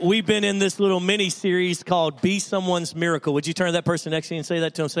We've been in this little mini series called Be Someone's Miracle. Would you turn to that person next to you and say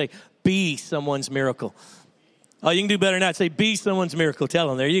that to them? Say, be someone's miracle. Oh, you can do better than that. Say, be someone's miracle. Tell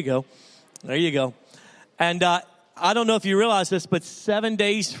them. There you go. There you go. And I don't know if you realize this, but 7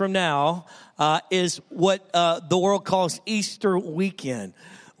 days from now is what the world calls Easter weekend.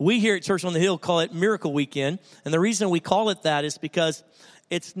 We here at Church on the Hill call it Miracle Weekend. And the reason we call it that is because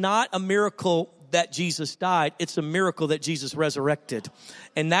it's not a miracle that Jesus died. It's a miracle that Jesus resurrected.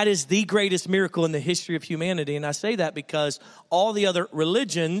 And that is the greatest miracle in the history of humanity. And I say that because all the other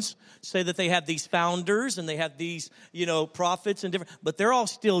religions say that they have these founders and they have these, prophets and different, but they're all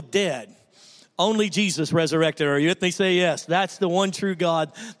still dead. Only Jesus resurrected. Are you with me? Say yes. That's the one true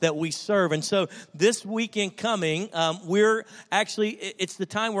God that we serve. And so this weekend coming, it's the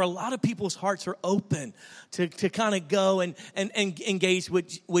time where a lot of people's hearts are open to kind of go and engage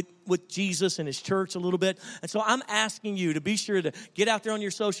with Jesus and his church a little bit. And so I'm asking you to be sure to get out there on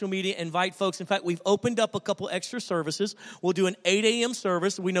your social media, invite folks. In fact, we've opened up a couple extra services. We'll do an 8 a.m.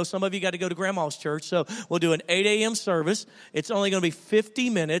 service. We know some of you got to go to Grandma's church, so we'll do an 8 a.m. service. It's only going to be 50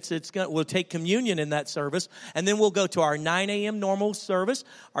 minutes. We'll take communion in that service, and then we'll go to our 9 a.m. normal service,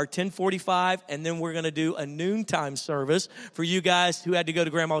 our 10:45, and then we're going to do a noontime service for you guys who had to go to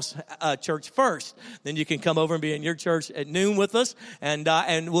Grandma's church first. Then you can come over and be in your church at noon with us, and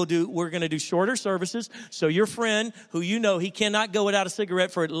we're going to do shorter services. So your friend who he cannot go without a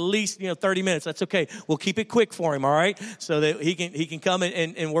cigarette for at least 30 minutes. That's okay. We'll keep it quick for him, all right? So that he can come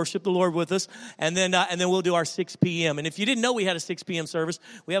and worship the Lord with us. And then we'll do our 6 p.m. And if you didn't know we had a 6 p.m. service,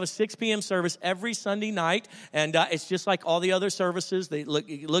 we have a 6 p.m. service every Sunday night, and it's just like all the other services. It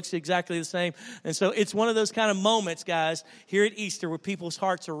looks exactly the same. And so it's one of those kind of moments, guys, here at Easter where people's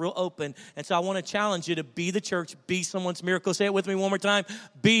hearts are real open. And so I want to challenge you to be the church, be someone's miracle. Say it with me one more time.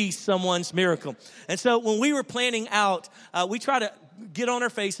 Be someone's miracle. And so when we were planning out, we try to get on our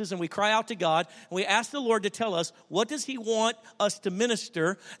faces and we cry out to God and we ask the Lord to tell us what does he want us to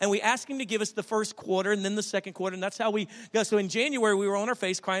minister, and we ask him to give us the first quarter and then the second quarter, and that's how we go. So in January we were on our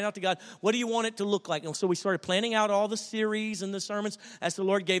face crying out to God, what do you want it to look like? And so we started planning out all the series and the sermons as the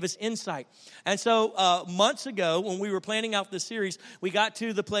Lord gave us insight. And so months ago when we were planning out the series, we got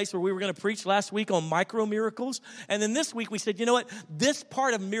to the place where we were going to preach last week on micro miracles, and then this week we said, you know what, this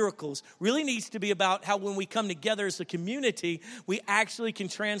part of miracles really needs to be about how when we come together as a community, we actually can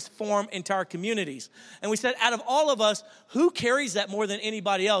transform entire communities. And we said, out of all of us, who carries that more than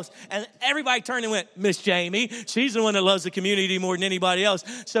anybody else? And everybody turned and went, Miss Jamie. She's the one that loves the community more than anybody else.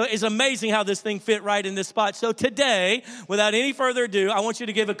 So it's amazing how this thing fit right in this spot. So today, without any further ado, I want you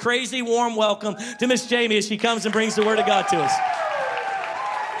to give a crazy warm welcome to Miss Jamie as she comes and brings the Word of God to us.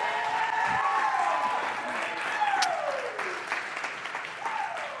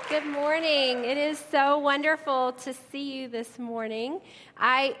 Good morning. It is so wonderful to see you this morning.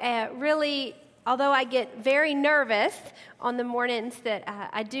 Although I get very nervous on the mornings that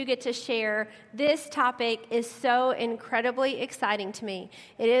I do get to share, this topic is so incredibly exciting to me.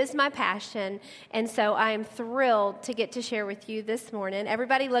 It is my passion, and so I am thrilled to get to share with you this morning.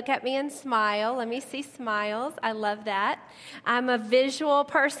 Everybody look at me and smile. Let me see smiles. I love that. I'm a visual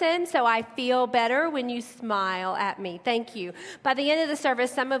person, so I feel better when you smile at me. Thank you. By the end of the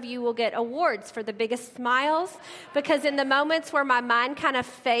service, some of you will get awards for the biggest smiles, because in the moments where my mind kind of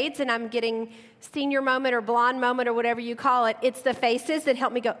fades and I'm getting senior moment or blonde moment or whatever you call it, it's the faces that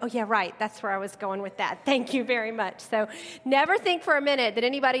help me go, oh yeah, right, that's where I was going with that. Thank you very much. So never think for a minute that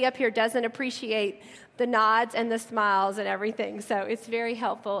anybody up here doesn't appreciate the nods and the smiles and everything. So it's very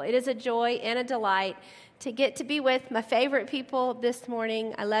helpful. It is a joy and a delight to get to be with my favorite people this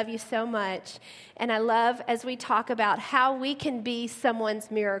morning. I love you so much. And I love as we talk about how we can be someone's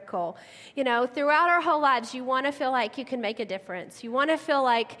miracle. Throughout our whole lives, you want to feel like you can make a difference. You want to feel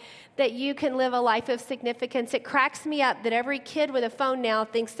like that you can live a life of significance. It cracks me up that every kid with a phone now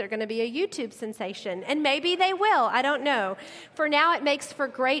thinks they're going to be a YouTube sensation. And maybe they will. I don't know. For now, it makes for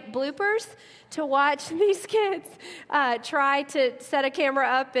great bloopers to watch these kids try to set a camera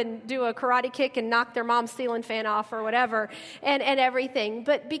up and do a karate kick and knock their mom's ceiling fan off or whatever and everything.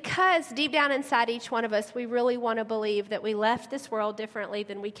 But because deep down inside each one of us, we really want to believe that we left this world differently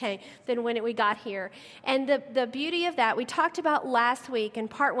than when we got here. And the beauty of that, we talked about last week in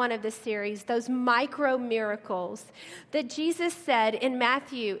part one of this series, those micro miracles that Jesus said in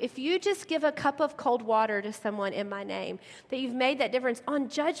Matthew, if you just give a cup of cold water to someone in my name, that you've made that difference on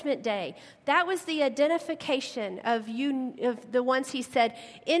Judgment Day. That was the identification of the ones he said,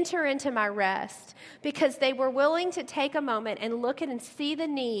 enter into my rest, because they were willing to take a moment and look at and see the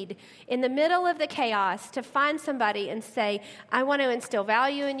need in the middle of the chaos to find somebody and say, I want to instill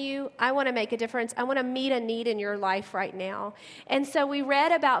value in you. I want to make a difference. I want to meet a need in your life right now. And so we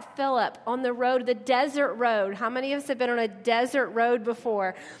read about Philip on the road, the desert road. How many of us have been on a desert road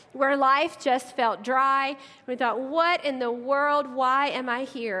before, where life just felt dry? We thought, what in the world? Why am I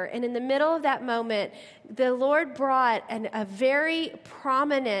here? And in the middle of that moment, the Lord brought a very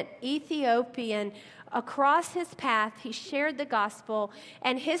prominent Ethiopian across his path. He shared the gospel,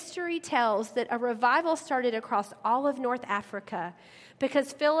 and history tells that a revival started across all of North Africa,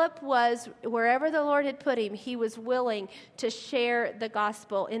 because Philip was, wherever the Lord had put him, he was willing to share the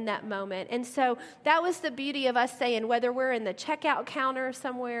gospel in that moment. And so that was the beauty of us saying, whether we're in the checkout counter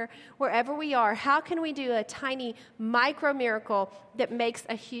somewhere, wherever we are, how can we do a tiny micro miracle that makes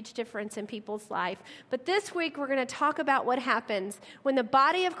a huge difference in people's life? But this week, we're going to talk about what happens when the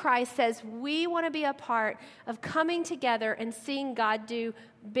body of Christ says we want to be a part of coming together and seeing God do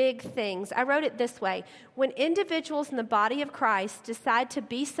big things. I wrote it this way: when individuals in the body of Christ decide to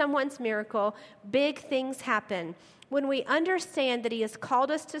be someone's miracle, big things happen. When we understand that he has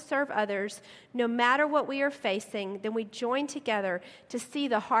called us to serve others, no matter what we are facing, then we join together to see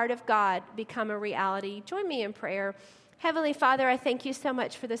the heart of God become a reality. Join me in prayer. Heavenly Father, I thank you so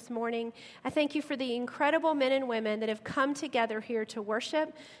much for this morning. I thank you for the incredible men and women that have come together here to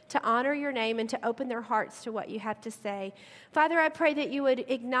worship, to honor your name, and to open their hearts to what you have to say. Father, I pray that you would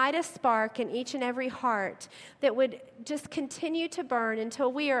ignite a spark in each and every heart that would just continue to burn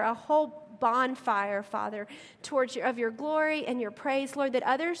until we are a whole bonfire, Father, towards of your glory and your praise, Lord, that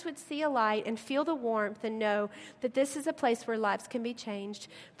others would see a light and feel the warmth and know that this is a place where lives can be changed.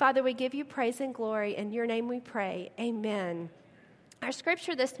 Father, we give you praise and glory. In your name we pray. Amen. Our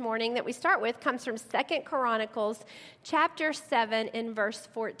scripture this morning that we start with comes from 2 Chronicles chapter 7 in verse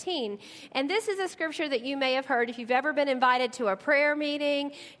 14. And this is a scripture that you may have heard if you've ever been invited to a prayer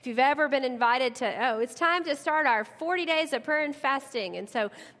meeting, if you've ever been invited to, it's time to start our 40 days of prayer and fasting. And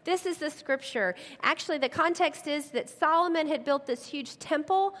so this is the scripture. Actually, the context is that Solomon had built this huge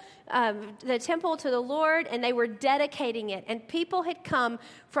temple, the temple to the Lord, and they were dedicating it. And people had come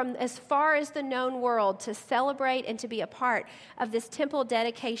from as far as the known world to celebrate and to be a part of this temple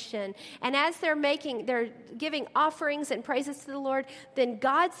dedication. And as they're giving offerings and praises to the Lord, then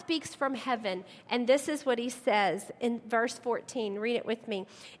God speaks from heaven. And this is what he says in verse 14. Read it with me.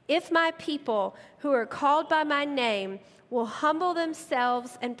 If my people who are called by my name will humble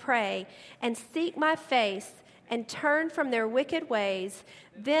themselves and pray and seek my face and turn from their wicked ways,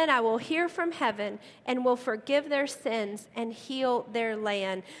 then I will hear from heaven and will forgive their sins and heal their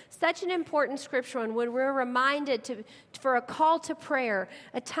land. Such an important scripture, and when we're reminded for a call to prayer,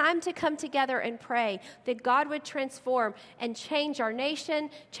 a time to come together and pray, that God would transform and change our nation,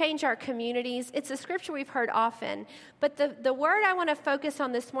 change our communities. It's a scripture we've heard often. But the word I want to focus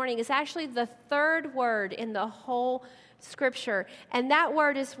on this morning is actually the third word in the whole scripture. And that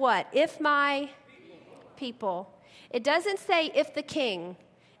word is what? If my people. It doesn't say if the king,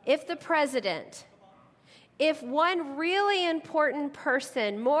 if the president, if one really important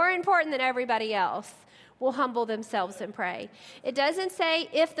person, more important than everybody else, will humble themselves and pray. It doesn't say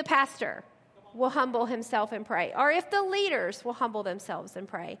if the pastor will humble himself and pray, or if the leaders will humble themselves and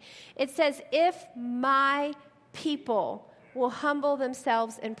pray. It says if my people will humble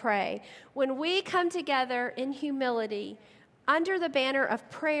themselves and pray. When we come together in humility under the banner of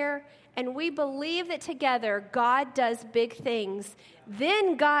prayer, and we believe that together God does big things,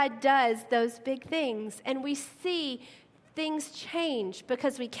 then God does those big things. And we see things change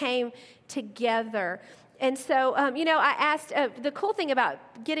because we came together. And so, I asked, the cool thing about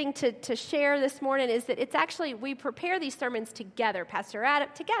getting to share this morning is that it's actually, we prepare these sermons together. Pastor Adam,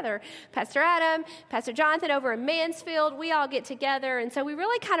 Pastor Jonathan over in Mansfield, we all get together. And so we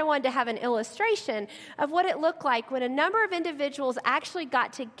really kind of wanted to have an illustration of what it looked like when a number of individuals actually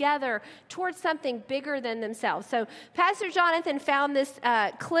got together towards something bigger than themselves. So Pastor Jonathan found this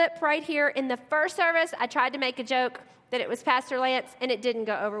clip right here in the first service. I tried to make a joke that it was Pastor Lance, and it didn't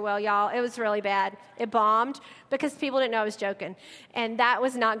go over well, y'all. It was really bad. It bombed because people didn't know I was joking, and that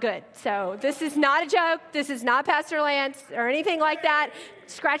was not good. So this is not a joke. This is not Pastor Lance or anything like that.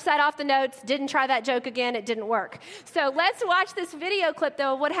 Scratch that off the notes. Didn't try that joke again. It didn't work. So let's watch this video clip,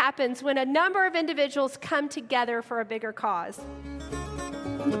 though, of what happens when a number of individuals come together for a bigger cause.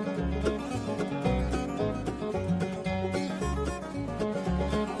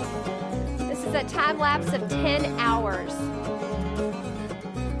 A time lapse of 10 hours.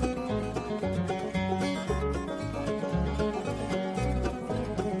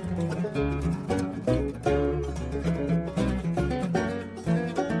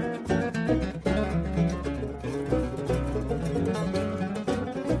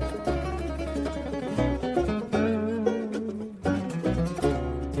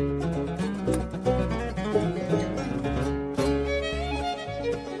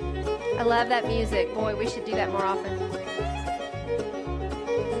 I love that music. Boy, we should do that more often.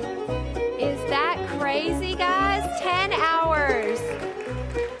 Is that crazy, guys? 10 hours.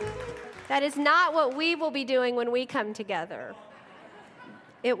 That is not what we will be doing when we come together.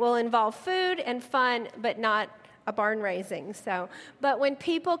 It will involve food and fun, but not a barn raising. But when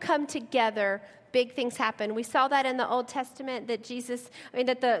people come together, big things happen. We saw that in the Old Testament that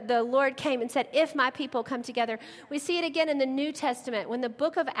the Lord came and said, if my people come together. We see it again in the New Testament when the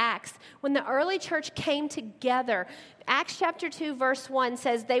book of Acts, when the early church came together. Acts chapter 2 verse 1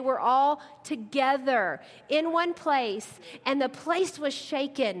 says they were all together in one place and the place was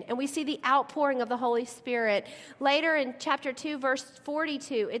shaken. And we see the outpouring of the Holy Spirit. Later in chapter 2 verse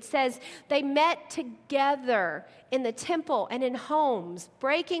 42, it says they met together in the temple and in homes,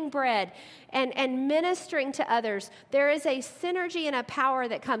 breaking bread and ministering to others. There is a synergy and a power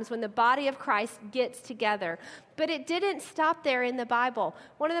that comes when the body of Christ gets together. But it didn't stop there in the Bible.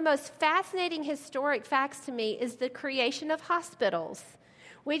 One of the most fascinating historic facts to me is the creation of hospitals.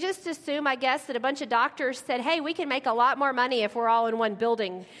 We just assume, I guess, that a bunch of doctors said, hey, we can make a lot more money if we're all in one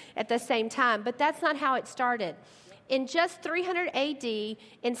building at the same time. But that's not how it started. In just 300 AD, in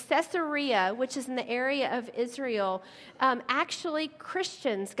Caesarea, which is in the area of Israel, actually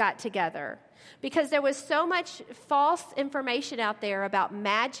Christians got together because there was so much false information out there about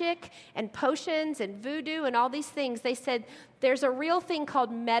magic and potions and voodoo and all these things. They said there's a real thing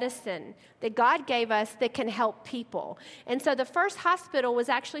called medicine that God gave us that can help people. And so the first hospital was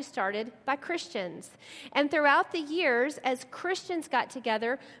actually started by Christians. And throughout the years, as Christians got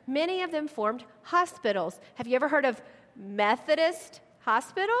together, many of them formed hospitals. Have you ever heard of Methodist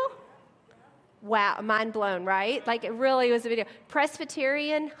Hospital? Wow, mind blown, right? Like it really was a video.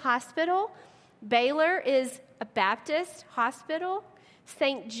 Presbyterian Hospital. Baylor is a Baptist hospital.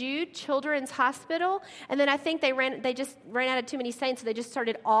 St. Jude Children's Hospital. And then I think they just ran out of too many saints, so they just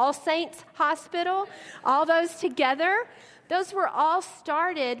started All Saints Hospital. All those together. Those were all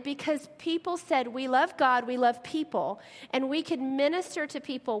started because people said, we love God, we love people, and we can minister to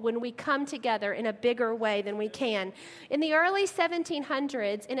people when we come together in a bigger way than we can. In the early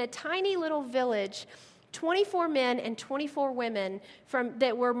 1700s, in a tiny little village, 24 men and 24 women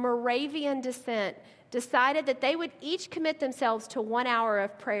that were Moravian descent decided that they would each commit themselves to 1 hour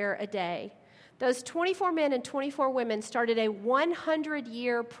of prayer a day. Those 24 men and 24 women started a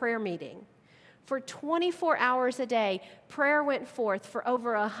 100-year prayer meeting. For 24 hours a day, prayer went forth for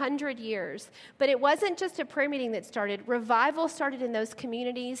over 100 years. But it wasn't just a prayer meeting that started. Revival started in those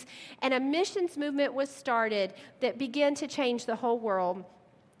communities, and a missions movement was started that began to change the whole world.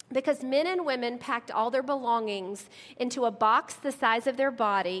 Because men and women packed all their belongings into a box the size of their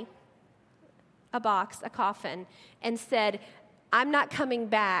body, a coffin, and said, I'm not coming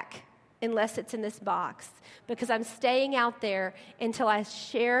back unless it's in this box, because I'm staying out there until I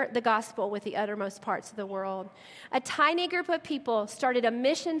share the gospel with the uttermost parts of the world. A tiny group of people started a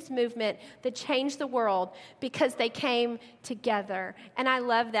missions movement that changed the world because they came together. And I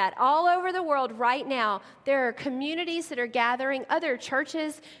love that. All over the world right now, there are communities that are gathering, other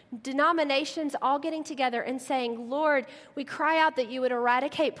churches, denominations all getting together and saying, Lord, we cry out that you would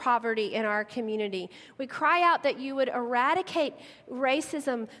eradicate poverty in our community. We cry out that you would eradicate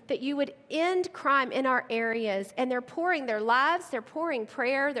racism, that you would end crime in our areas. And they're pouring their lives, they're pouring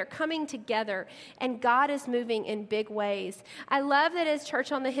prayer, they're coming together, and God is moving in big ways. I love that as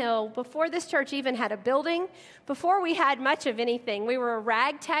Church on the Hill, before this church even had a building, before we had much of anything, we were a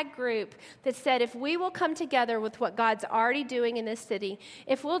ragtag group that said if we will come together with what God's already doing in this city,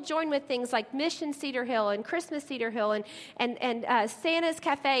 if we'll join with things like Mission Cedar Hill and Christmas Cedar Hill and Santa's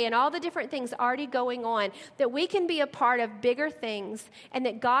Cafe and all the different things already going on, that we can be a part of bigger things and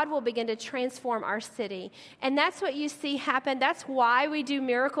that God will begin to transform our city. And that's what you see happen. That's why we do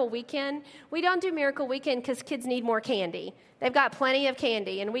Miracle Weekend. We don't do Miracle Weekend because kids need more candy. They've got plenty of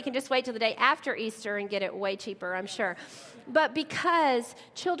candy, and we can just wait till the day after Easter and get it way cheaper, I'm sure. But because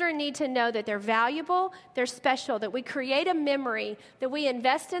children need to know that they're valuable, they're special, that we create a memory, that we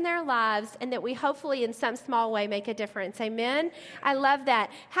invest in their lives, and that we hopefully in some small way make a difference. Amen? I love that.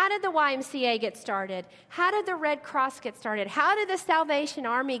 How did the YMCA get started? How did the Red Cross get started? How did the Salvation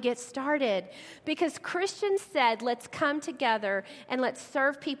Army get started? Because Christians said, let's come together and let's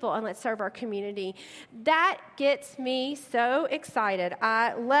serve people and let's serve our community. That gets me so excited.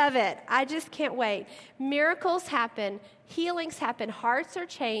 I love it. I just can't wait. Miracles happen. Healings happen. Hearts are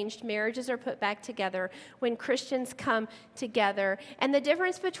changed. Marriages are put back together when Christians come together. And the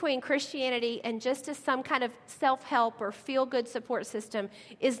difference between Christianity and just some kind of self-help or feel-good support system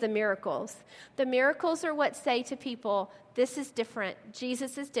is the miracles. The miracles are what say to people, this is different.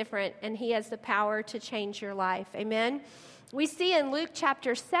 Jesus is different, and he has the power to change your life. Amen? We see in Luke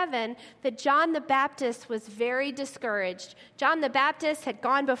chapter 7 that John the Baptist was very discouraged. John the Baptist had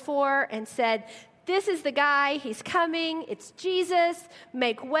gone before and said, this is the guy, he's coming, it's Jesus,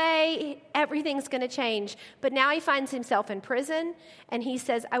 make way, everything's going to change. But now he finds himself in prison, and he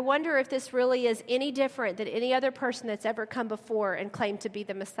says, I wonder if this really is any different than any other person that's ever come before and claimed to be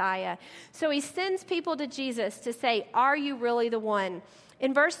the Messiah. So he sends people to Jesus to say, are you really the one?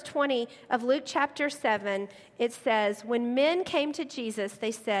 In verse 20 of Luke chapter 7, it says, when men came to Jesus,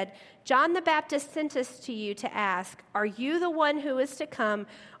 they said, John the Baptist sent us to you to ask, are you the one who is to come,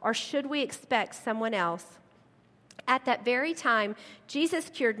 or should we expect someone else? At that very time, Jesus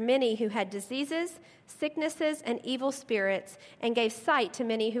cured many who had diseases, sicknesses, and evil spirits, and gave sight to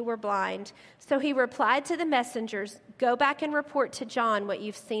many who were blind. So he replied to the messengers, go back and report to John what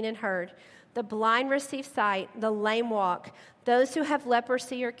you've seen and heard. The blind receive sight, the lame walk, those who have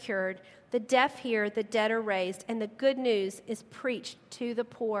leprosy are cured, the deaf hear, the dead are raised, and the good news is preached to the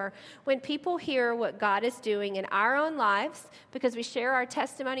poor. When people hear what God is doing in our own lives, because we share our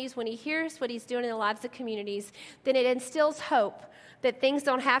testimonies, when he hears what he's doing in the lives of communities, then it instills hope that things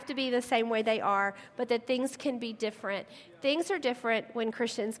don't have to be the same way they are, but that things can be different. Things are different when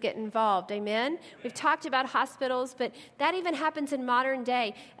Christians get involved, amen? We've talked about hospitals, but that even happens in modern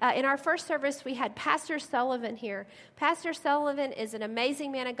day. In our first service, we had Pastor Sullivan here. Pastor Sullivan is an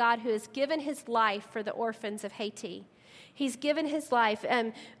amazing man of God who has given his life for the orphans of Haiti. He's given his life,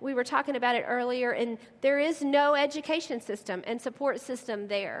 and we were talking about it earlier, and there is no education system and support system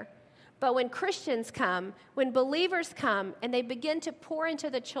there. But when Christians come, when believers come, and they begin to pour into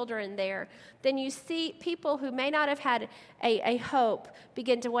the children there, then you see people who may not have had a hope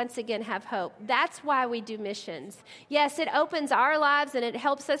begin to once again have hope. That's why we do missions. Yes, it opens our lives and it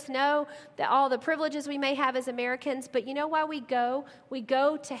helps us know that all the privileges we may have as Americans, but you know why we go? We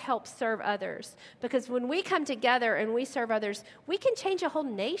go to help serve others. Because when we come together and we serve others, we can change a whole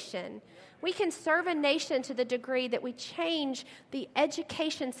nation. We can serve a nation to the degree that we change the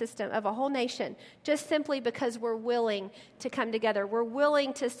education system of a whole nation just simply because we're willing to come together. We're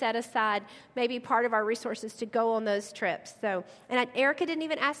willing to set aside maybe part of our resources to go on those trips. So, and Erica didn't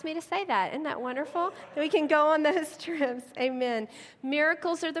even ask me to say that. Isn't that wonderful? That we can go on those trips. Amen.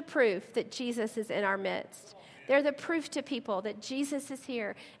 Miracles are the proof that Jesus is in our midst. They're the proof to people that Jesus is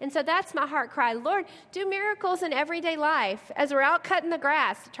here. And so that's my heart cry. Lord, do miracles in everyday life. As we're out cutting the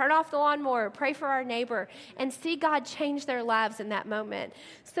grass, turn off the lawnmower, pray for our neighbor, and see God change their lives in that moment.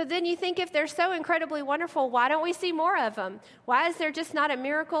 So then you think if they're so incredibly wonderful, why don't we see more of them? Why is there just not a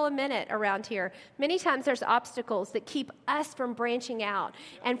miracle a minute around here? Many times there's obstacles that keep us from branching out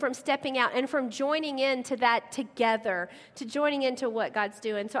and from stepping out and from joining into that together, to joining into what God's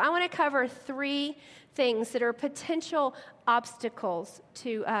doing. So I want to cover 3 things that are potential obstacles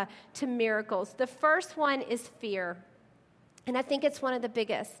to miracles. The first one is fear. And I think it's one of the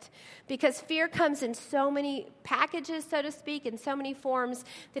biggest because fear comes in so many packages, so to speak, in so many forms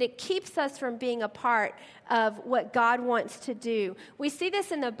that it keeps us from being a part of what God wants to do. We see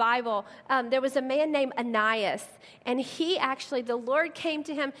this in the Bible. There was a man named Ananias, and the Lord came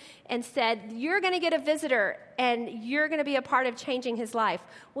to him and said, you're going to get a visitor, and you're going to be a part of changing his life.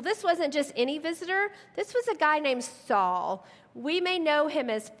 Well, this wasn't just any visitor. This was a guy named Saul. We may know him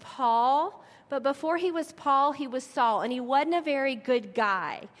as Paul, but before he was Paul, he was Saul, and he wasn't a very good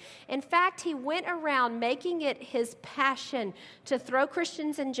guy. In fact, he went around making it his passion to throw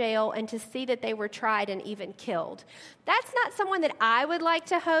Christians in jail and to see that they were tried and even killed. That's not someone that I would like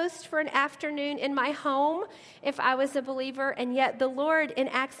to host for an afternoon in my home if I was a believer, and yet the Lord in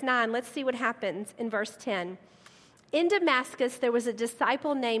Acts 9, let's see what happens in verse 10. In Damascus, there was a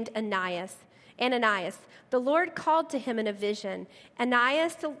disciple named Ananias. The Lord called to him in a vision.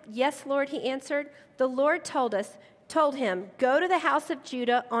 Ananias, yes, Lord, he answered. The Lord told him, go to the house of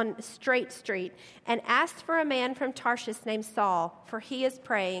Judah on Straight Street and ask for a man from Tarshish named Saul, for he is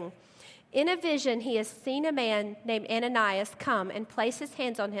praying. In a vision, he has seen a man named Ananias come and place his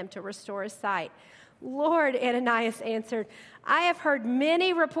hands on him to restore his sight. Lord, Ananias answered, I have heard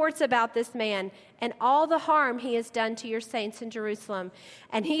many reports about this man and all the harm he has done to your saints in Jerusalem.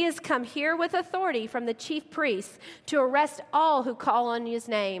 And he has come here with authority from the chief priests to arrest all who call on his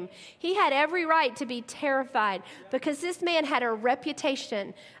name. He had every right to be terrified because this man had a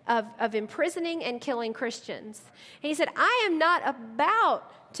reputation of imprisoning and killing Christians. And he said, I am not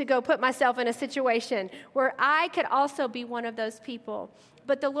about to go put myself in a situation where I could also be one of those people.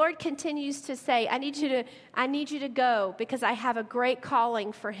 But the Lord continues to say, I need you to go because I have a great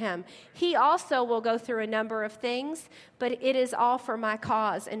calling for him. He also will go through a number of things, but it is all for my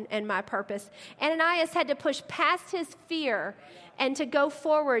cause and my purpose. Ananias had to push past his fear and to go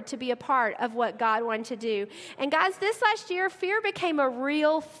forward to be a part of what God wanted to do. And guys, this last year, fear became a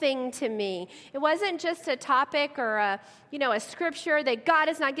real thing to me. It wasn't just a topic or a scripture that God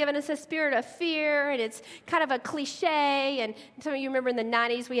has not given us a spirit of fear, and it's kind of a cliche. And some of you remember in the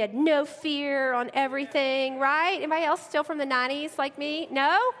 90s, we had no fear on everything, right? Anybody else still from the 90s like me?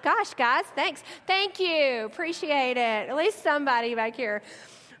 No? Gosh, guys, thanks. Thank you. Appreciate it. At least somebody back here.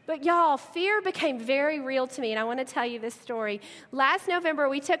 But y'all, fear became very real to me, and I want to tell you this story. Last November,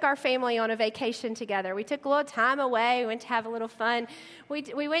 we took our family on a vacation together. We took a little time away. We went to have a little fun.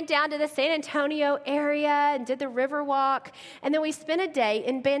 We went down to the San Antonio area and did the river walk, and then we spent a day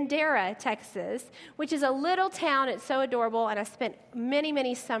in Bandera, Texas, which is a little town. It's so adorable, and I spent many,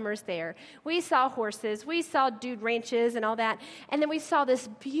 many summers there. We saw horses. We saw dude ranches and all that, and then we saw this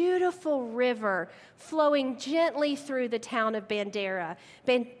beautiful river flowing gently through the town of Bandera,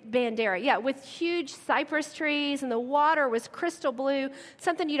 with huge cypress trees, and the water was crystal blue.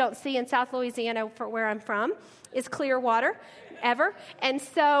 Something you don't see in South Louisiana, for where I'm from, is clear water, ever. And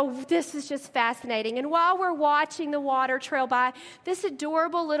so this is just fascinating. And while we're watching the water trail by, this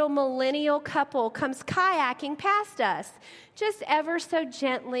adorable little millennial couple comes kayaking past us, just ever so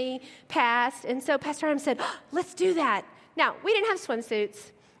gently past. And so Pastor Adam said, let's do that. Now, we didn't have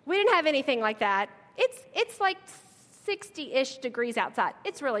swimsuits. We didn't have anything like that. It's like 60-ish degrees outside.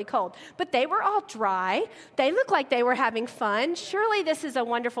 It's really cold. But they were all dry. They looked like they were having fun. Surely this is a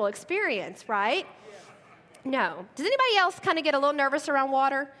wonderful experience, right? No. Does anybody else kind of get a little nervous around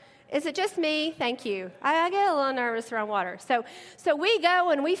water? Is it just me? Thank you. I get a little nervous around water. So we go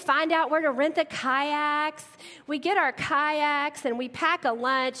and we find out where to rent the kayaks. We get our kayaks and we pack a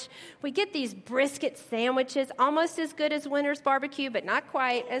lunch. We get these brisket sandwiches, almost as good as Winter's barbecue, but not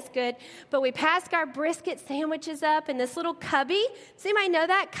quite as good. But we pack our brisket sandwiches up in this little cubby. Does anybody know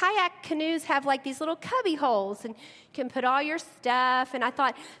that? Kayak canoes have like these little cubby holes, and you can put all your stuff. And I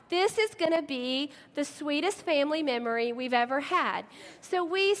thought, this is going to be the sweetest family memory we've ever had. So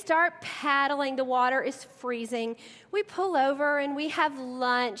we start paddling. The water is freezing. We pull over and we have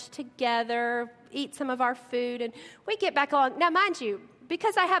lunch together, eat some of our food, and we get back on. Now, mind you,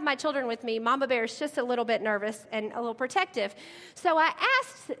 because I have my children with me, Mama Bear is just a little bit nervous and a little protective. So I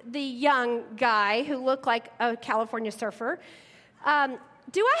asked the young guy who looked like a California surfer, do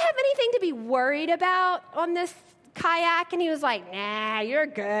I have anything to be worried about on this kayak? And he was like, nah, you're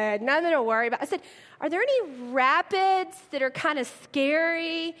good. Nothing to worry about. I said, are there any rapids that are kind of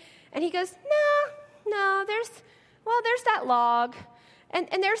scary? And he goes, no, there's that log and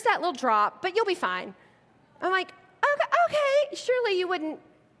there's that little drop, but you'll be fine. I'm like, okay, surely you wouldn't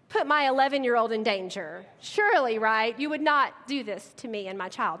put my 11-year-old in danger. Surely, right? You would not do this to me and my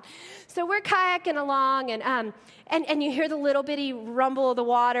child. So we're kayaking along, and you hear the little bitty rumble of the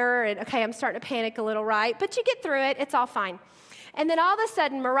water, and okay, I'm starting to panic a little, right? But you get through it. It's all fine. And then all of a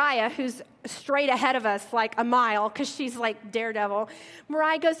sudden, Mariah, who's straight ahead of us like a mile, because she's like Daredevil,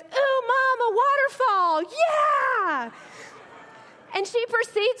 Mariah goes, ooh, Mom, a waterfall, yeah! And she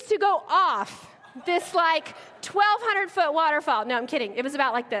proceeds to go off this like 1,200-foot waterfall. No, I'm kidding. It was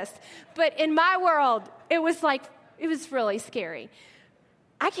about like this. But in my world, it was really scary.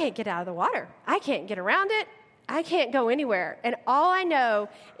 I can't get out of the water. I can't get around it. I can't go anywhere. And all I know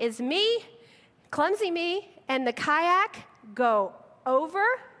is me, clumsy me, and the kayak go over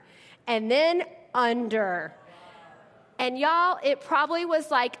and then under. And y'all, it probably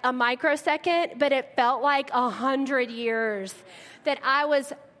was like a microsecond, but it felt like 100 years that I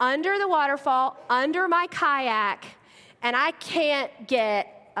was under the waterfall, under my kayak, and I can't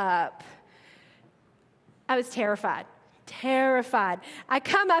get up. I was terrified. I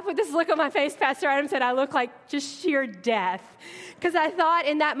come up with this look on my face. Pastor Adam said I look like just sheer death, because I thought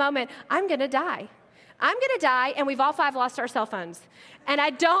in that moment, I'm going to die. And we've all 5 lost our cell phones. And I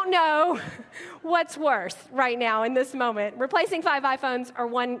don't know what's worse right now in this moment, replacing 5 iPhones or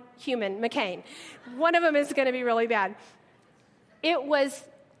 1 human, McCain. One of them is going to be really bad. It was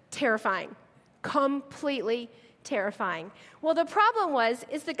terrifying, completely terrifying. Well, the problem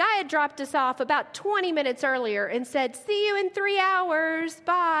is the guy had dropped us off about 20 minutes earlier and said, see you in 3 hours,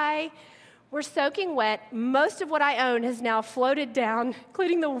 bye. We're soaking wet. Most of what I own has now floated down,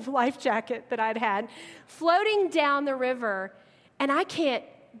 including the life jacket that I'd had, floating down the river, and I can't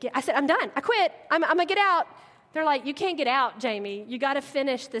get, I said, I'm done. I quit. I'm going to get out. They're like, you can't get out, Jamie. You got to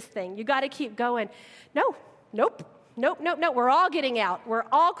finish this thing. You got to keep going. Nope. We're all getting out. We're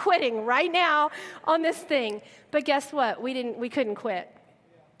all quitting right now on this thing. But guess what? We couldn't quit.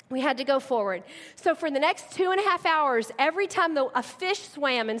 We had to go forward. So for the next 2.5 hours, every time a fish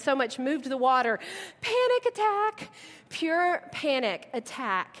swam and so much moved the water, panic attack, pure panic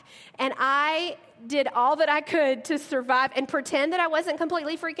attack. And I did all that I could to survive and pretend that I wasn't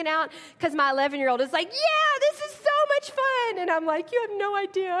completely freaking out because my 11-year-old is like, yeah, this is so much fun. And I'm like, you have no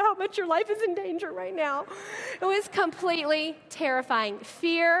idea how much your life is in danger right now. It was completely terrifying.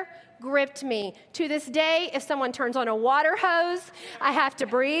 Fear gripped me. To this day, if someone turns on a water hose, I have to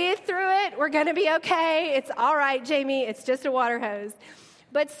breathe through it. We're going to be okay. It's all right, Jamie. It's just a water hose.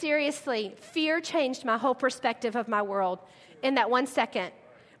 But seriously, fear changed my whole perspective of my world in that 1 second.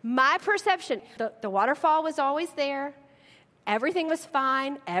 My perception, the waterfall was always there. Everything was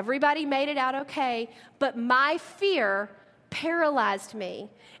fine. Everybody made it out okay. But my fear paralyzed me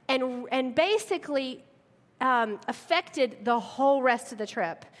and basically affected the whole rest of the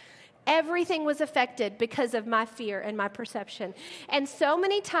trip. Everything was affected because of my fear and my perception. And so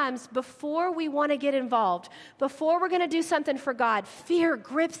many times before we want to get involved, before we're going to do something for God, fear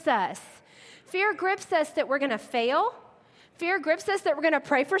grips us. Fear grips us that we're going to fail. Fear grips us that we're going to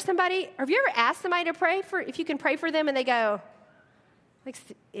pray for somebody. Have you ever asked somebody to pray for, if you can pray for them, and they go, like,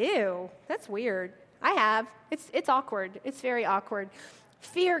 ew, that's weird. I have. It's awkward. It's very awkward.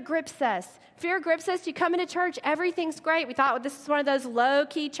 Fear grips us. Fear grips us. You come into church, everything's great. We thought, well, this is one of those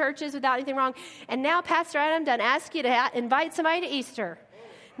low-key churches without anything wrong. And now Pastor Adam done asked you to invite somebody to Easter.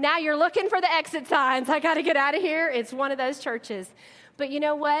 Now you're looking for the exit signs. I got to get out of here. It's one of those churches. But you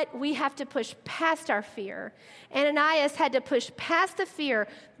know what? We have to push past our fear. Ananias had to push past the fear.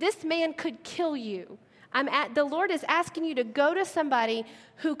 This man could kill you. The Lord is asking you to go to somebody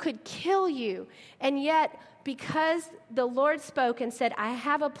who could kill you. And yet, because the Lord spoke and said, I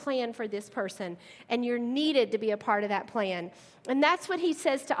have a plan for this person, and you're needed to be a part of that plan. And that's what he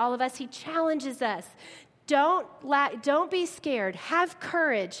says to all of us. He challenges us. Don't be scared. Have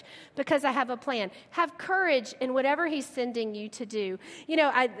courage because I have a plan. Have courage in whatever he's sending you to do. You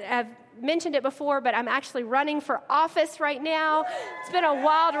know, I've mentioned it before, but I'm actually running for office right now. It's been a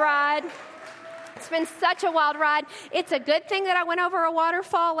wild ride. It's been such a wild ride. It's a good thing that I went over a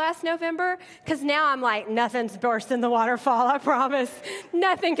waterfall last November, because now I'm like, nothing's worse than the waterfall, I promise.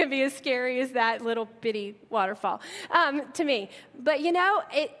 Nothing can be as scary as that little bitty waterfall to me. But you know,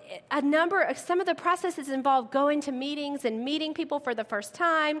 some of the processes involve going to meetings and meeting people for the first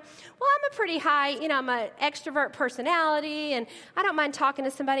time. Well, I'm a pretty high, I'm an extrovert personality, and I don't mind talking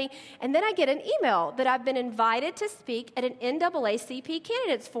to somebody. And then I get an email that I've been invited to speak at an NAACP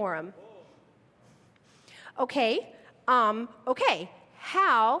candidates forum. Okay,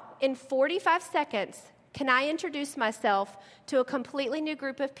 how in 45 seconds can I introduce myself to a completely new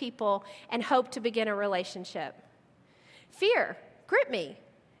group of people and hope to begin a relationship? Fear, grip me.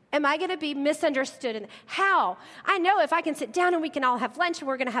 Am I going to be misunderstood? And how? I know if I can sit down and we can all have lunch and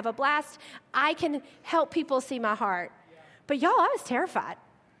we're going to have a blast, I can help people see my heart. But y'all, I was terrified.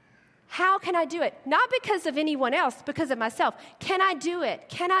 How can I do it? Not because of anyone else, because of myself. Can I do it?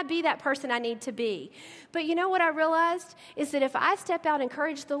 Can I be that person I need to be? But you know what I realized is that if I step out in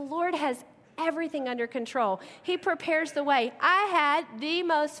courage, the Lord has everything under control. He prepares the way. I had the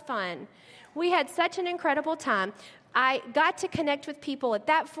most fun. We had such an incredible time. I got to connect with people at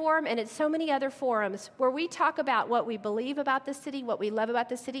that forum and at so many other forums where we talk about what we believe about the city, what we love about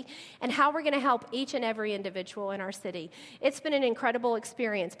the city, and how we're going to help each and every individual in our city. It's been an incredible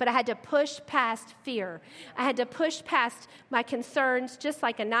experience, but I had to push past fear. I had to push past my concerns, just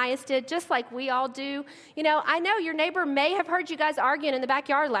like Ananias did, just like we all do. You know, I know your neighbor may have heard you guys arguing in the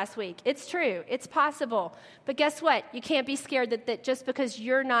backyard last week. It's true. It's possible. But guess what? You can't be scared that just because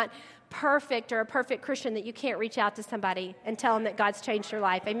you're not perfect or a perfect Christian that you can't reach out to somebody and tell them that God's changed your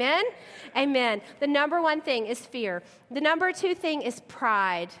life. Amen? Amen. The number one thing is fear. The number two thing is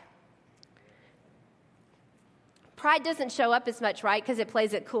pride. Pride doesn't show up as much, right? Because it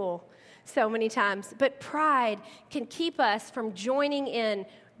plays it cool so many times. But pride can keep us from joining in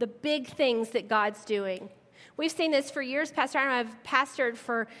the big things that God's doing. We've seen this for years. Pastor Aaron and I have pastored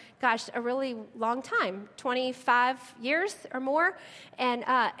for, a really long time, 25 years or more.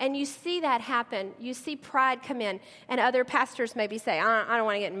 And you see that happen. You see pride come in. And other pastors maybe say, I don't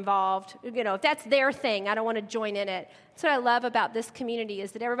want to get involved. You know, if that's their thing, I don't want to join in it. That's what I love about this community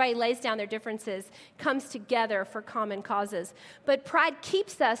is that everybody lays down their differences, comes together for common causes. But pride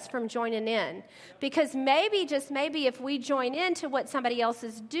keeps us from joining in. Because maybe, just maybe, if we join into what somebody else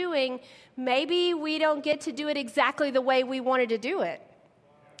is doing, maybe we don't get to do it exactly the way we wanted to do it.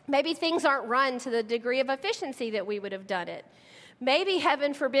 Maybe things aren't run to the degree of efficiency that we would have done it. Maybe,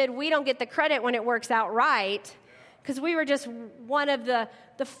 heaven forbid, we don't get the credit when it works out right because we were just one of the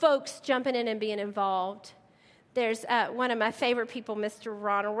folks jumping in and being involved. There's one of my favorite people, Mr.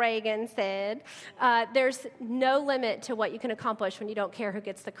 Ronald Reagan, said, there's no limit to what you can accomplish when you don't care who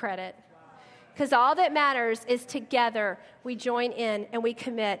gets the credit. Because all that matters is together we join in and we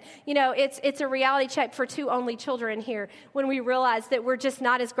commit. You know, it's a reality check for two only children here when we realize that we're just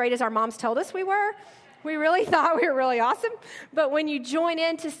not as great as our moms told us we were. We really thought we were really awesome. But when you join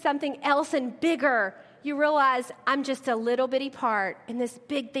into something else and bigger, you realize I'm just a little bitty part in this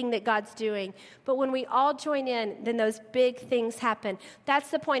big thing that God's doing. But when we all join in, then those big things happen. That's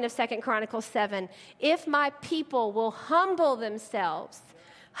the point of 2 Chronicles 7. If my people will humble themselves.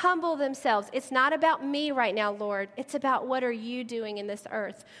 It's not about me right now, Lord. It's about what are you doing in this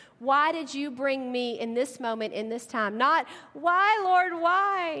earth. Why did you bring me in this moment, in this time? Not, why, Lord,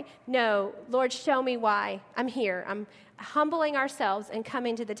 why? No, Lord, show me why. I'm here. I'm humbling ourselves and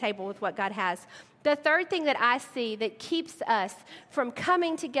coming to the table with what God has. The third thing that I see that keeps us from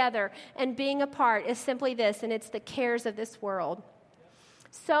coming together and being apart is simply this, and it's the cares of this world.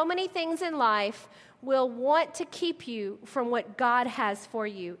 So many things in life will want to keep you from what God has for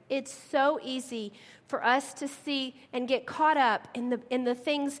you. It's so easy for us to see and get caught up in the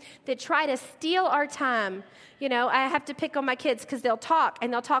things that try to steal our time. You know, I have to pick on my kids because they'll talk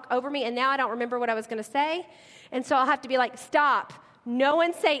over me, and now I don't remember what I was going to say. And so I'll have to be like, stop. No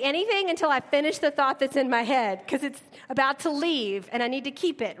one say anything until I finish the thought that's in my head because it's about to leave and I need to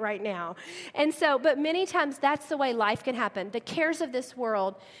keep it right now. And so, but many times that's the way life can happen. The cares of this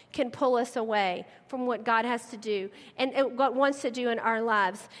world can pull us away from what God has to do and what wants to do in our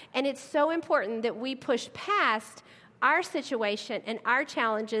lives. And it's so important that we push past our situation and our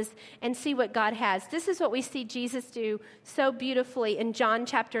challenges and see what God has. This is what we see Jesus do so beautifully in John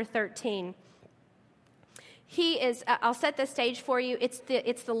chapter 13. I'll set the stage for you. It's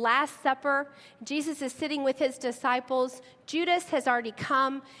the Last Supper. Jesus is sitting with his disciples. Judas has already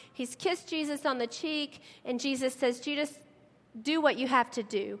come. He's kissed Jesus on the cheek, and Jesus says, Judas, do what you have to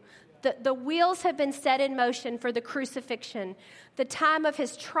do. The wheels have been set in motion for the crucifixion, the time of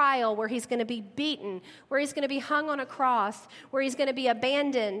his trial where he's going to be beaten, where he's going to be hung on a cross, where he's going to be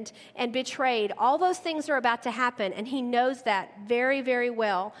abandoned and betrayed. All those things are about to happen, and he knows that very, very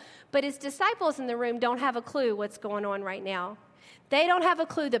well. But his disciples in the room don't have a clue what's going on right now. They don't have a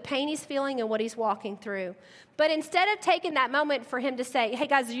clue the pain he's feeling and what he's walking through. But instead of taking that moment for him to say, hey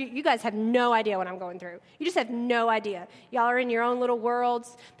guys, you guys have no idea what I'm going through. You just have no idea. Y'all are in your own little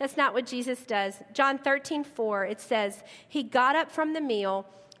worlds. That's not what Jesus does. John 13:4, it says, he got up from the meal,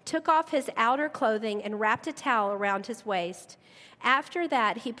 took off his outer clothing, and wrapped a towel around his waist. After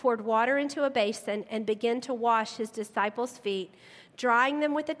that, he poured water into a basin and began to wash his disciples' feet, drying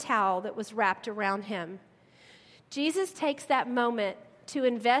them with a towel that was wrapped around him. Jesus takes that moment to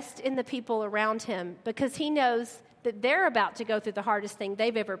invest in the people around him because he knows that they're about to go through the hardest thing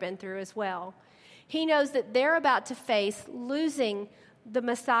they've ever been through as well. He knows that they're about to face losing the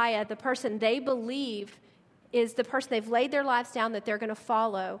Messiah, the person they believe is the person they've laid their lives down that they're going to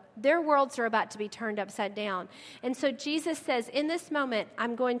follow. Their worlds are about to be turned upside down. And so Jesus says, in this moment,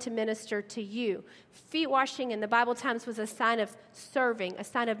 I'm going to minister to you. Feet washing in the Bible times was a sign of serving, a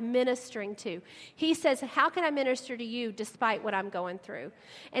sign of ministering to. He says, how can I minister to you despite what I'm going through?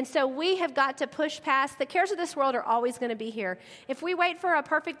 And so we have got to push past. The cares of this world are always going to be here. If we wait for a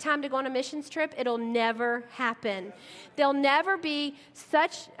perfect time to go on a missions trip, it'll never happen. There'll never be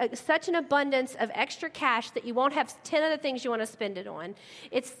such an abundance of extra cash that you won't have 10 other things you want to spend it on.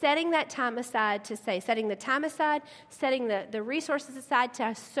 It's setting that time aside setting the time aside, setting the resources aside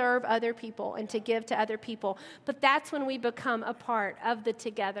to serve other people and to give to other people. But that's when we become a part of the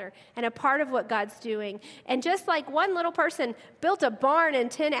together and a part of what God's doing. And just like one little person built a barn in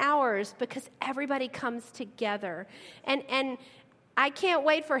 10 hours because everybody comes together. And I can't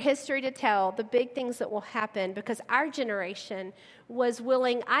wait for history to tell the big things that will happen because our generation was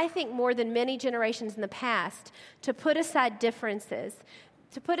willing, I think more than many generations in the past, to put aside differences,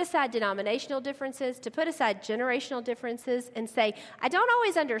 to put aside denominational differences, to put aside generational differences and say, I don't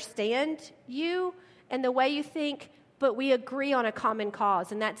always understand you and the way you think, but we agree on a common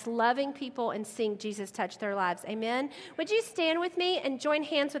cause, and that's loving people and seeing Jesus touch their lives. Amen? Would you stand with me and join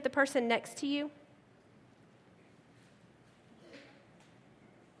hands with the person next to you?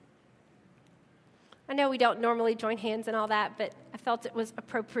 I know we don't normally join hands and all that, but I felt it was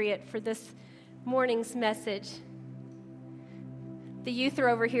appropriate for this morning's message. The youth are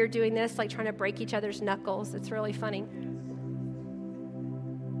over here doing this, like trying to break each other's knuckles. It's really funny.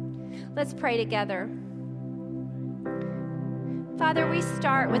 Let's pray together. Father, we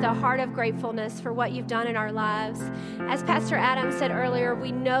start with a heart of gratefulness for what you've done in our lives. As Pastor Adam said earlier,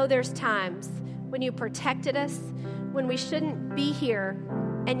 we know there's times when you protected us, when we shouldn't be here,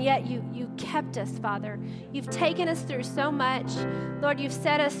 and yet you kept us, Father. You've taken us through so much. Lord, you've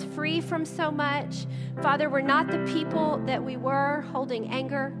set us free from so much. Father, we're not the people that we were holding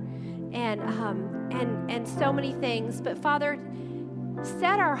anger and so many things. But Father,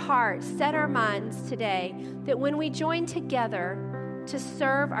 set our hearts, set our minds today that when we join together to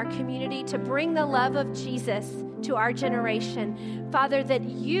serve our community, to bring the love of Jesus to our generation, Father, that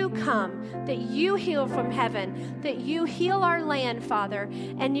you come, that you heal from heaven, that you heal our land, Father,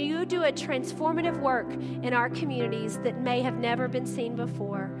 and you do a transformative work in our communities that may have never been seen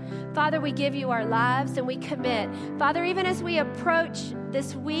before. Father, we give you our lives and we commit. Father, even as we approach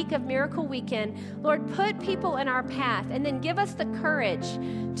this week of Miracle Weekend, Lord, put people in our path and then give us the courage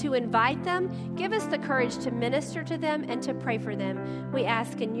to invite them, give us the courage to minister to them and to pray for them. We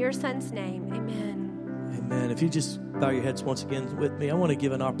ask in your Son's name, amen. Amen. If you just bow your heads once again with me, I want to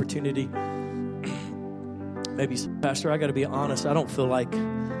give an opportunity. Maybe, Pastor, I got to be honest, I don't feel like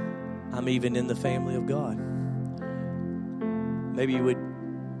I'm even in the family of God. Maybe you would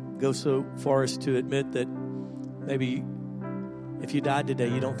go so far as to admit that maybe if you died today,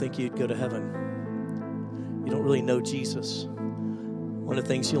 you don't think you'd go to heaven. You don't really know Jesus. One of the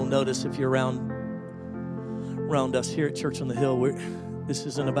things you'll notice if you're around us here at Church on the Hill, this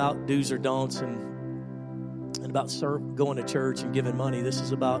isn't about do's or don'ts and about going to church and giving money. This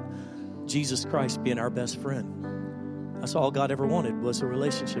is about Jesus Christ being our best friend. That's all God ever wanted, was a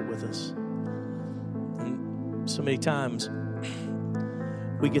relationship with us. And so many times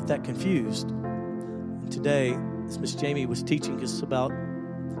we get that confused. And today, as Miss Jamie was teaching us about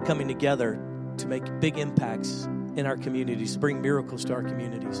coming together to make big impacts in our communities, to bring miracles to our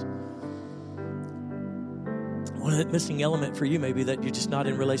communities. One of the missing element for you may be that you're just not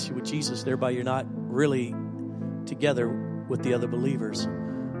in relationship with Jesus, thereby you're not really together with the other believers.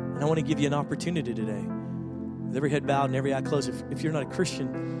 And I want to give you an opportunity today. With every head bowed and every eye closed, if you're not a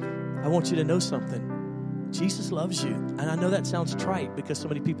Christian, I want you to know something. Jesus loves you. And I know that sounds trite because so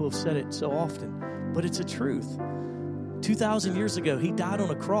many people have said it so often, but it's a truth. 2,000 years ago, he died on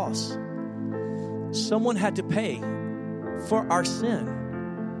a cross. Someone had to pay for our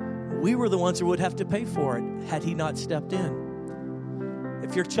sin. We were the ones who would have to pay for it had he not stepped in.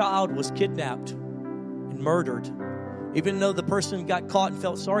 If your child was kidnapped and murdered, even though the person got caught and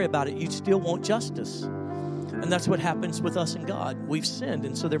felt sorry about it, you'd still want justice. And that's what happens with us and God. We've sinned,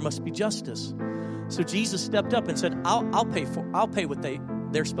 and so there must be justice. So Jesus stepped up and said, I'll pay what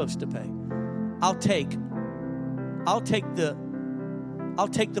they're supposed to pay. I'll take the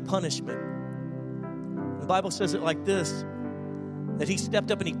punishment. The Bible says it like this, that he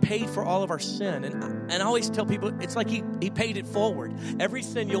stepped up and he paid for all of our sin. And I always tell people, it's like he paid it forward. Every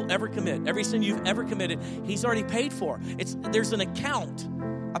sin you'll ever commit, every sin you've ever committed, he's already paid for. There's an account.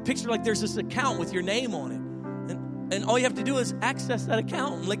 I picture like there's this account with your name on it. And all you have to do is access that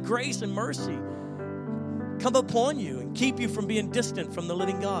account and let grace and mercy come upon you and keep you from being distant from the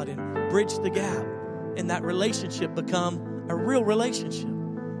living God and bridge the gap. And that relationship become a real relationship.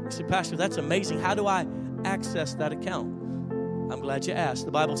 You say, Pastor, that's amazing. How do I access that account? I'm glad you asked.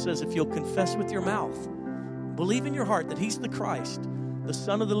 The Bible says if you'll confess with your mouth, believe in your heart that he's the Christ, the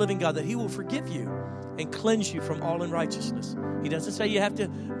Son of the living God, that he will forgive you and cleanse you from all unrighteousness. He doesn't say you have to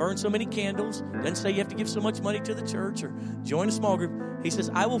burn so many candles. Doesn't say you have to give so much money to the church or join a small group. He says,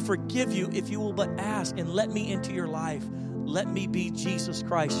 I will forgive you if you will but ask and let me into your life. Let me be Jesus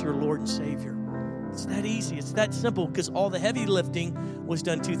Christ, your Lord and Savior. It's that easy. It's that simple because all the heavy lifting was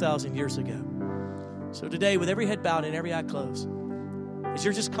done 2,000 years ago. So today, with every head bowed and every eye closed, as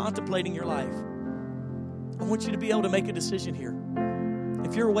you're just contemplating your life, I want you to be able to make a decision here.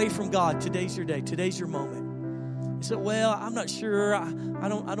 If you're away from God, today's your day. Today's your moment. You say, well, I'm not sure. I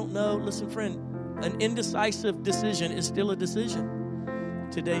don't know. Listen, friend, an indecisive decision is still a decision.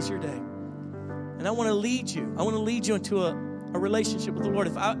 Today's your day. And I want to lead you. I want to lead you into a relationship with the Lord.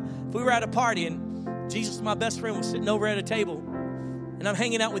 If we were at a party and Jesus, my best friend, was sitting over at a table and I'm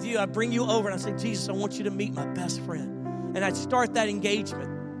hanging out with you, I'd bring you over and I'd say, Jesus, I want you to meet my best friend. And I'd start that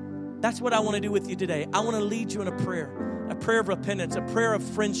engagement. That's what I want to do with you today. I want to lead you in a prayer of repentance, a prayer of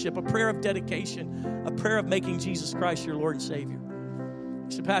friendship, a prayer of dedication, a prayer of making Jesus Christ your Lord and Savior.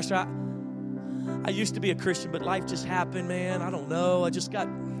 You say, Pastor, I used to be a Christian, but life just happened, man. I don't know. I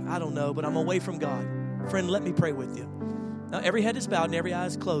don't know, but I'm away from God. Friend, let me pray with you. Now, every head is bowed and every eye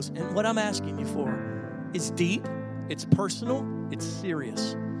is closed. And what I'm asking you for is deep, it's personal, it's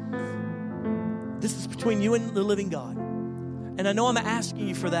serious. This is between you and the living God. And I know I'm asking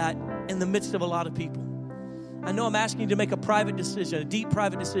you for that in the midst of a lot of people. I know I'm asking you to make a private decision, a deep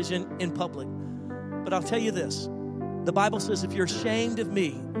private decision in public. But I'll tell you this. The Bible says if you're ashamed of me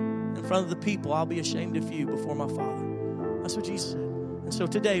in front of the people, I'll be ashamed of you before my Father. That's what Jesus said. And so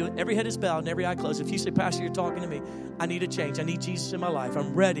today, every head is bowed and every eye closed. If you say, Pastor, you're talking to me, I need a change. I need Jesus in my life.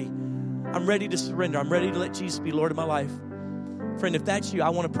 I'm ready to surrender. I'm ready to let Jesus be Lord of my life. Friend, if that's you, I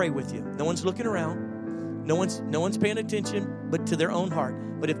want to pray with you. No one's looking around. No one's paying attention but to their own heart.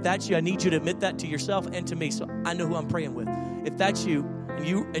 But if that's you, I need you to admit that to yourself and to me so I know who I'm praying with. If that's you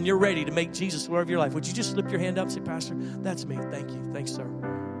and you're ready to make Jesus Lord of your life, would you just slip your hand up and say, Pastor, that's me. Thank you. Thanks, sir.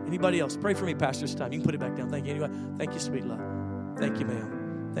 Anybody else? Pray for me, Pastor, this time. You can put it back down. Thank you. Anybody? Thank you, sweet love. Thank you,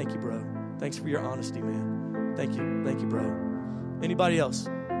 ma'am. Thank you, bro. Thanks for your honesty, man. Thank you. Thank you, bro. Anybody else?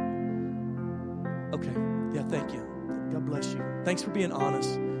 Okay. Yeah, thank you. God bless you. Thanks for being honest.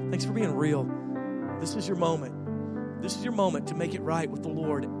 Thanks for being real. This is your moment. This is your moment to make it right with the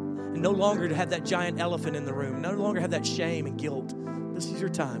Lord and no longer to have that giant elephant in the room, no longer have that shame and guilt. This is your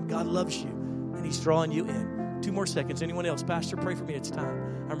time. God loves you, and He's drawing you in. 2 more seconds. Anyone else? Pastor, pray for me. It's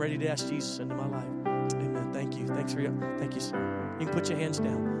time. I'm ready to ask Jesus into my life. Amen. Thank you. Thank you, sir. You can put your hands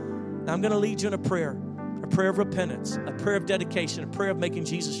down. Now I'm going to lead you in a prayer of repentance, a prayer of dedication, a prayer of making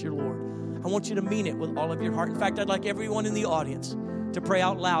Jesus your Lord. I want you to mean it with all of your heart. In fact, I'd like everyone in the audience to pray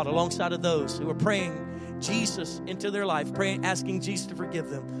out loud alongside of those who are praying Jesus into their life, praying, asking Jesus to forgive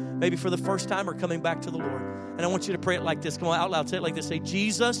them, maybe for the first time or coming back to the Lord. And I want you to pray it like this. Come on, out loud. Say it like this. Say,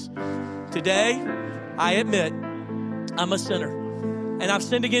 Jesus, today I admit I'm a sinner and I've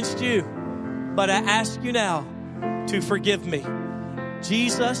sinned against you, but I ask you now to forgive me.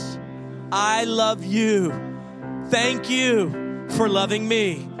 Jesus, I love you. Thank you for loving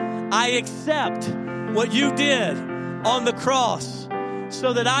me. I accept what you did on the cross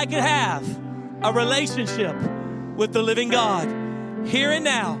so that I could have a relationship with the living God. Here and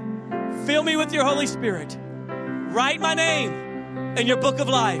now, fill me with your Holy Spirit. Write my name in your book of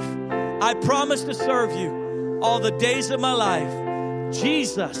life. I promise to serve you all the days of my life.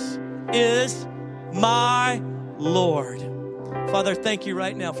 Jesus is my Lord. Father, thank you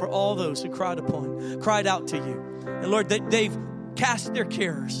right now for all those who cried out to you. And Lord, that they've cast their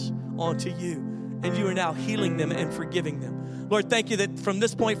cares onto you, and you are now healing them and forgiving them. Lord, thank you that from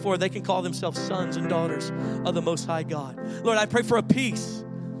this point forward, they can call themselves sons and daughters of the Most High God. Lord, I pray for a peace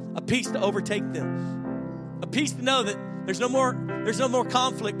to overtake them, a peace to know that there's no more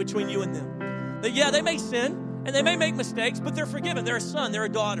conflict between you and them. That, yeah, they may sin and they may make mistakes, but they're forgiven. They're a son, they're a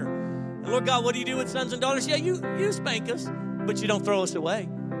daughter. And Lord God, what do you do with sons and daughters? Yeah, you spank us, but you don't throw us away.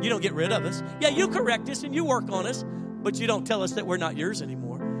 You don't get rid of us. Yeah, you correct us and you work on us, but you don't tell us that we're not yours anymore.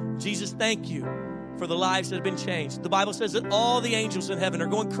 Jesus, thank you for the lives that have been changed. The Bible says that all the angels in heaven are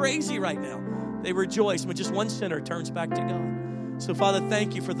going crazy right now. They rejoice when just one sinner turns back to God. So, Father,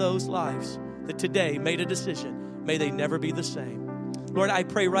 thank you for those lives that today made a decision. May they never be the same. Lord, I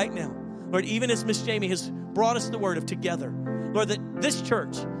pray right now, Lord, even as Miss Jamie has brought us the word of together, Lord, that this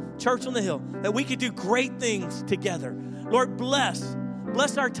church on the hill, that we could do great things together. Lord, bless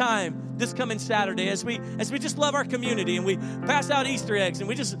our time this coming Saturday as we just love our community and we pass out Easter eggs and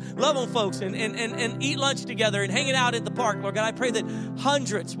we just love on folks and eat lunch together and hanging out at the park. Lord God, I pray that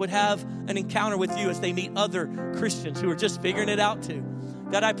hundreds would have an encounter with you as they meet other Christians who are just figuring it out too.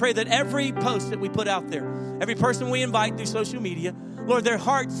 God, I pray that every post that we put out there, every person we invite through social media, Lord, their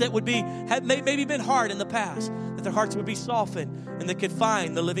hearts that have maybe been hard in the past, that their hearts would be softened and they could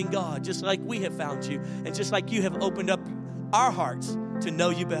find the living God just like we have found you and just like you have opened up our hearts to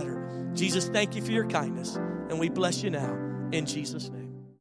know you better. Jesus, thank you for your kindness, and we bless you now in Jesus' name.